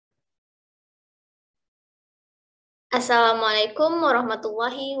Assalamualaikum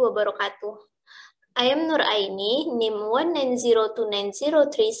warahmatullahi wabarakatuh. I am Nur Aini, NIM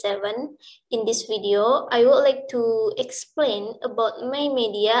 1902937. In this video, I would like to explain about my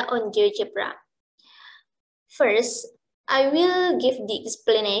media on Geogebra. First, I will give the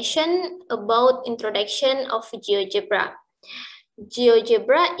explanation about introduction of Geogebra.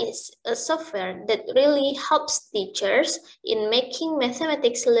 Geogebra is a software that really helps teachers in making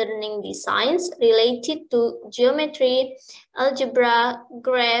mathematics learning designs related to geometry, algebra,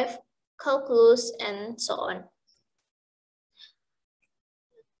 graph, calculus, and so on.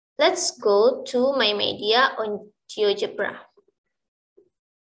 Let's go to my media on Geogebra.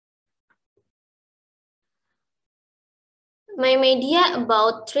 My media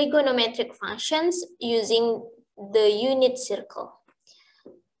about trigonometric functions using the unit circle.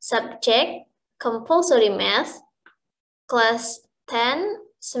 Subject, compulsory math, class 10,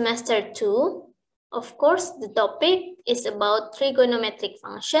 semester 2. Of course, the topic is about trigonometric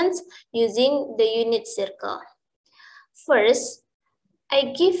functions using the unit circle. First,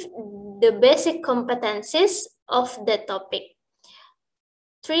 I give the basic competencies of the topic.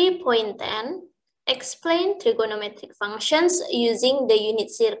 3.10, explain trigonometric functions using the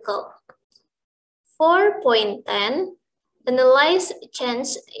unit circle. 4.10, analyze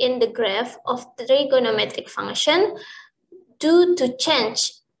change in the graph of trigonometric function due to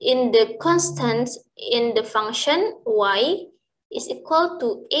change in the constants in the function y is equal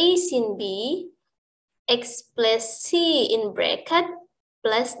to a sin b x plus c in bracket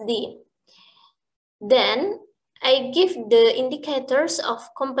plus d. Then I give the indicators of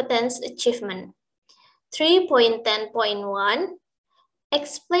competence achievement. 3.10.1,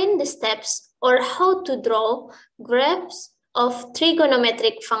 explain the steps or how to draw graphs of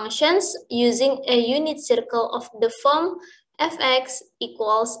trigonometric functions using a unit circle of the form fx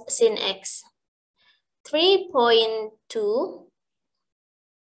equals sin x.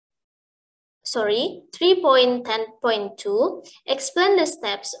 3.10.2, explain the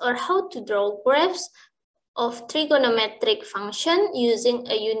steps or how to draw graphs of trigonometric function using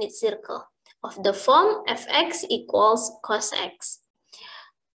a unit circle of the form fx equals cos x.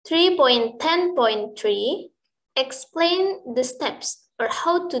 3.10.3, explain the steps or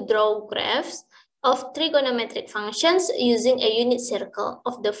how to draw graphs of trigonometric functions using a unit circle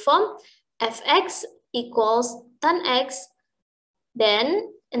of the form fx equals tan x.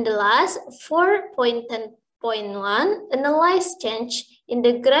 Then, in the last 4.10.1, analyze change in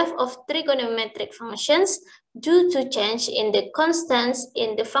the graph of trigonometric functions due to change in the constants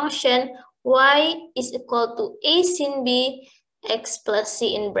in the function y is equal to a sin b x plus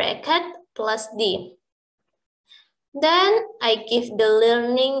c in bracket plus d. Then I give the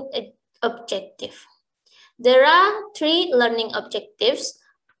learning objective. There are 3 learning objectives.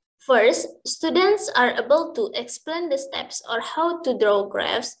 First, students are able to explain the steps or how to draw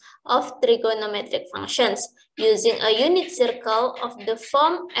graphs of trigonometric functions using a unit circle of the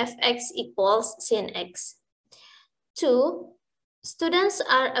form fx equals sin x. 2, students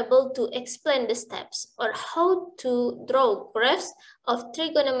are able to explain the steps or how to draw graphs of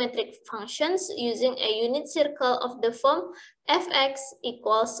trigonometric functions using a unit circle of the form fx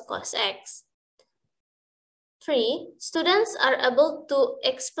equals cos x. 3, students are able to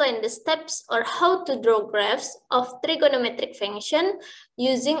explain the steps or how to draw graphs of trigonometric function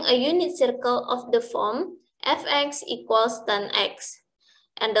using a unit circle of the form fx equals tan x.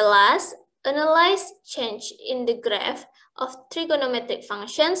 And the last, analyze change in the graph of trigonometric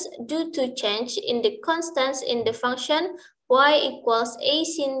functions due to change in the constants in the function y equals a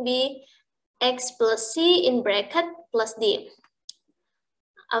sin b x plus c in bracket plus d.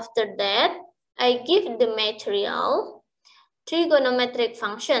 After that, I give the material. Trigonometric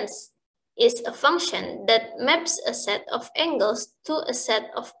functions is a function that maps a set of angles to a set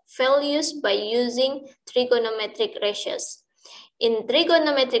of values by using trigonometric ratios. In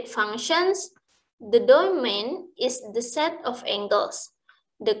trigonometric functions, the domain is the set of angles.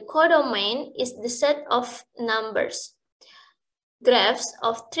 The codomain is the set of numbers. Graphs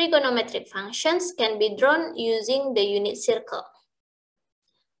of trigonometric functions can be drawn using the unit circle.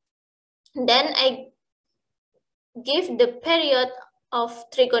 Then I give the period of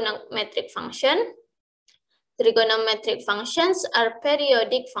trigonometric function. Trigonometric functions are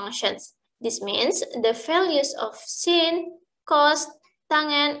periodic functions. This means the values of sin, cos,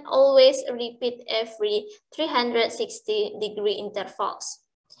 tangent always repeat every 360-degree intervals.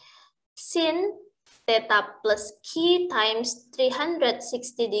 Sin theta plus k times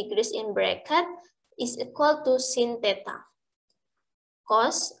 360 degrees in bracket is equal to sin theta.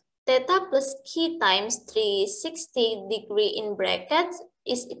 Cos theta plus k times 360 degree in brackets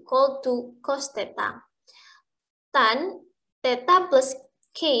is equal to cos theta. tan theta plus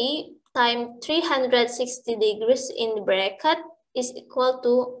k times 360 degrees in bracket is equal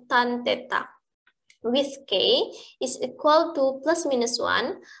to tan theta, with k is equal to plus minus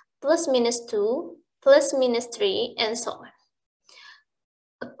 1, plus minus 2, plus minus 3, and so on.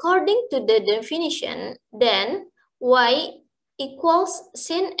 According to the definition, then y equals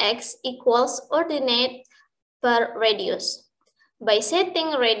sin x equals ordinate per radius. By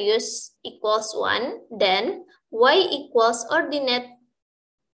setting radius equals 1, then y equals ordinate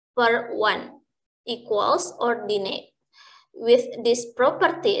per 1 equals ordinate. With these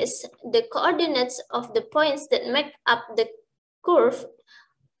properties, the coordinates of the points that make up the curve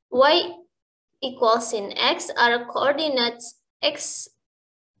y equals sin x are coordinates x,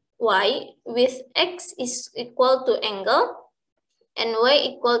 y, with x is equal to angle and y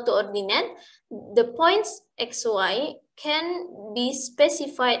equal to ordinate. The points x, y can be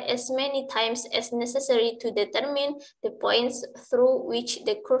specified as many times as necessary to determine the points through which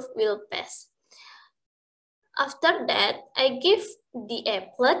the curve will pass. After that, I give the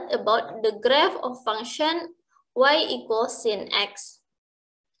applet about the graph of function y equals sin x.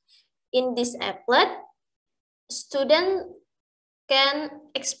 In this applet, student can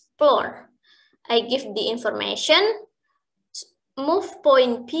explore. I give the information. Move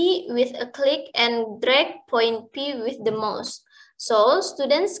point P with a click and drag point P with the mouse. So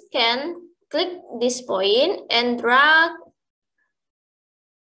students can click this point and drag.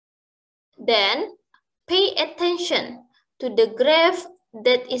 Then pay attention to the graph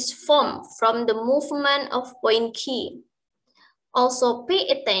that is formed from the movement of point key. Also pay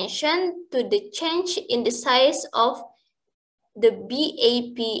attention to the change in the size of the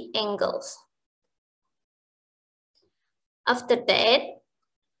BAP angles. After that,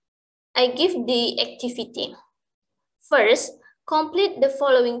 I give the activity. First, complete the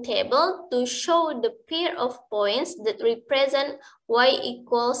following table to show the pair of points that represent y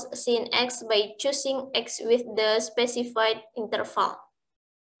equals sin x by choosing x with the specified interval.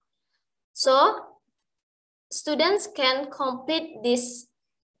 So, students can complete this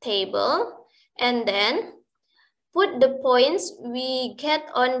table and then put the points we get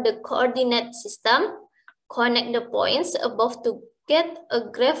on the coordinate system, connect the points above to get a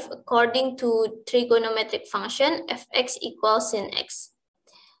graph according to trigonometric function fx equals sin x.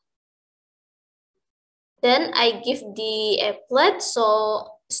 Then I give the applet so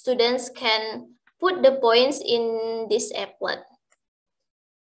students can put the points in this applet.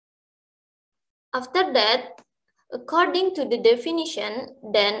 After that, according to the definition,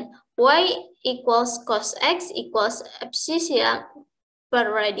 then y equals cos x equals abscissa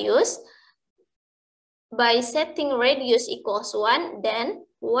per radius. By setting radius equals 1, then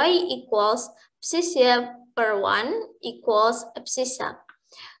y equals abscissa per 1 equals abscissa.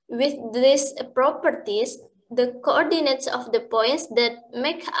 With these properties, the coordinates of the points that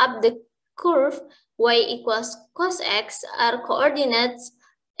make up the curve y equals cos x are coordinates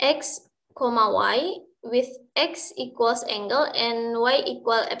x, y, with x equals angle and y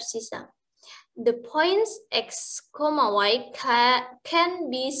equal abscissa. The points x, y can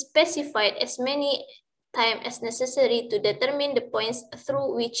be specified as many times as necessary to determine the points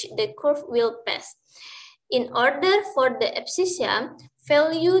through which the curve will pass. In order for the abscissa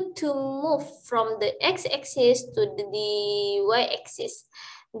value to move from the x-axis to the y-axis,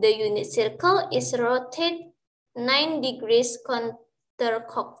 the unit circle is rotated 9 degrees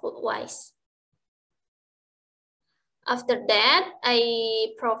counterclockwise. After that, I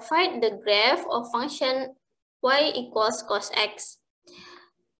provide the graph of function y equals cos x.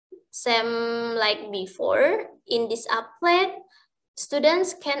 Same like before, in this applet,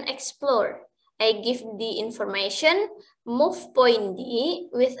 students can explore. I give the information, move point D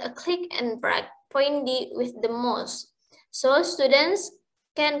with a click and drag point D with the mouse. So students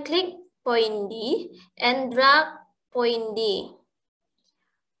can click point D and drag point D.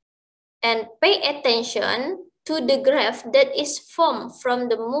 And pay attention to the graph that is formed from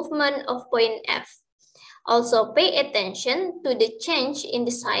the movement of point F. Also pay attention to the change in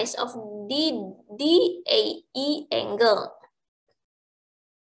the size of the DAE angle.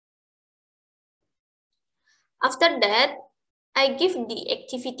 After that, I give the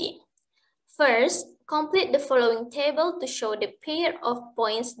activity. First, complete the following table to show the pair of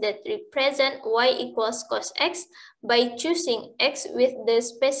points that represent y equals cos x by choosing x with the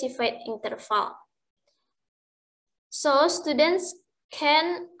specified interval. So students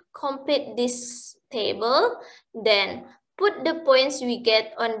can complete this table, then put the points we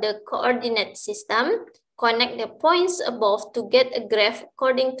get on the coordinate system, connect the points above to get a graph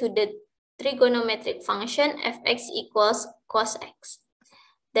according to the trigonometric function fx equals cos x.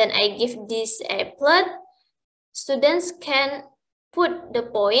 Then I give this applet. students can put the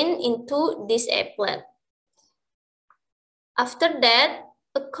point into this applet. After that,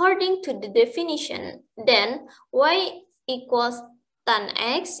 according to the definition, then y equals tan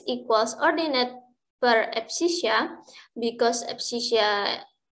x equals ordinate per abscissa, because abscissa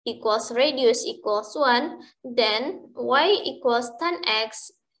equals radius equals 1, then y equals tan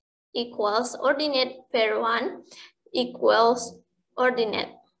x equals ordinate per 1 equals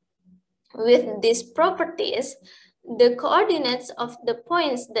ordinate. With these properties, the coordinates of the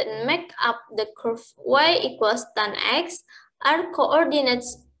points that make up the curve y equals tan x are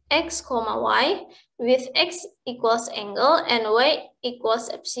coordinates x, y with x equals angle and y equals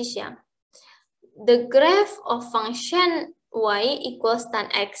abscissa. The graph of function y equals tan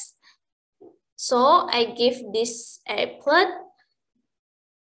x. So I give this applet.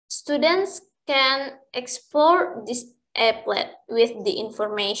 Students can explore this applet with the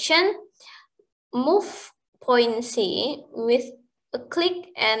information, move point C with a click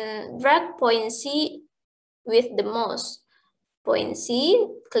and drag point C with the mouse. Point C,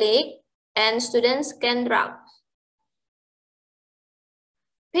 click, and students can drag.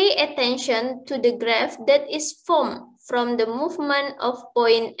 Pay attention to the graph that is formed from the movement of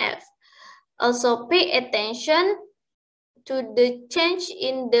point F. Also pay attention to the change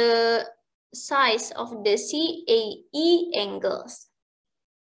in the size of the CAE angles.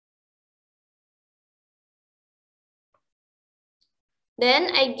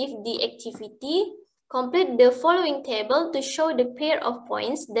 Then I give the activity. Complete the following table to show the pair of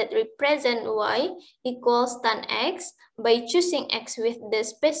points that represent y equals tan x by choosing x with the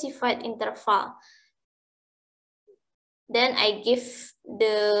specified interval. Then I give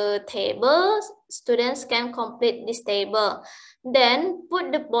the table. Students can complete this table. Then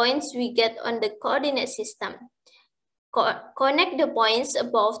put the points we get on the coordinate system. Connect the points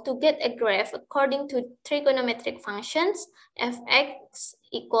above to get a graph according to trigonometric functions fx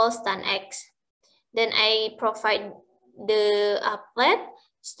equals tan x. Then I provide the applet.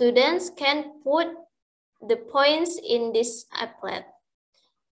 Students can put the points in this applet.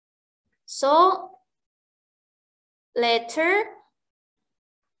 So later,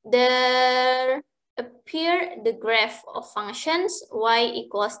 there appear the graph of functions y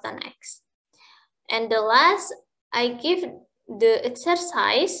equals tan x. And the last, I give the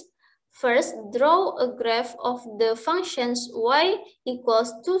exercise. First, draw a graph of the functions y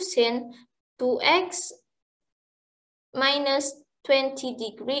equals 2 sin 2x minus 20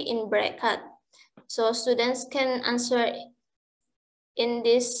 degree in bracket. So students can answer in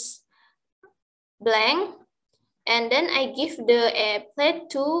this blank. And then I give the applet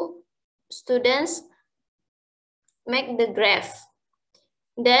to students make the graph.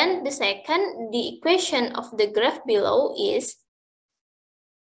 Then the second, the equation of the graph below is,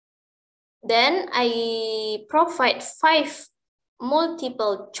 then I provide 5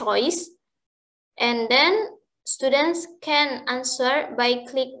 multiple choice, and then students can answer by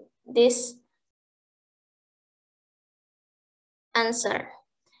click this answer.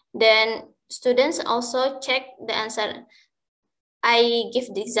 Then students also check the answer. I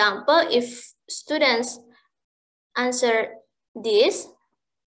give the example. If students answer this,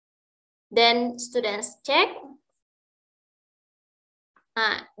 then students check.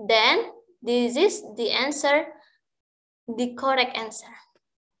 Then this is the answer, the correct answer.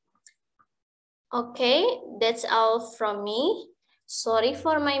 Okay, that's all from me. Sorry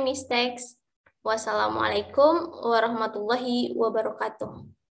for my mistakes. Wassalamualaikum warahmatullahi wabarakatuh.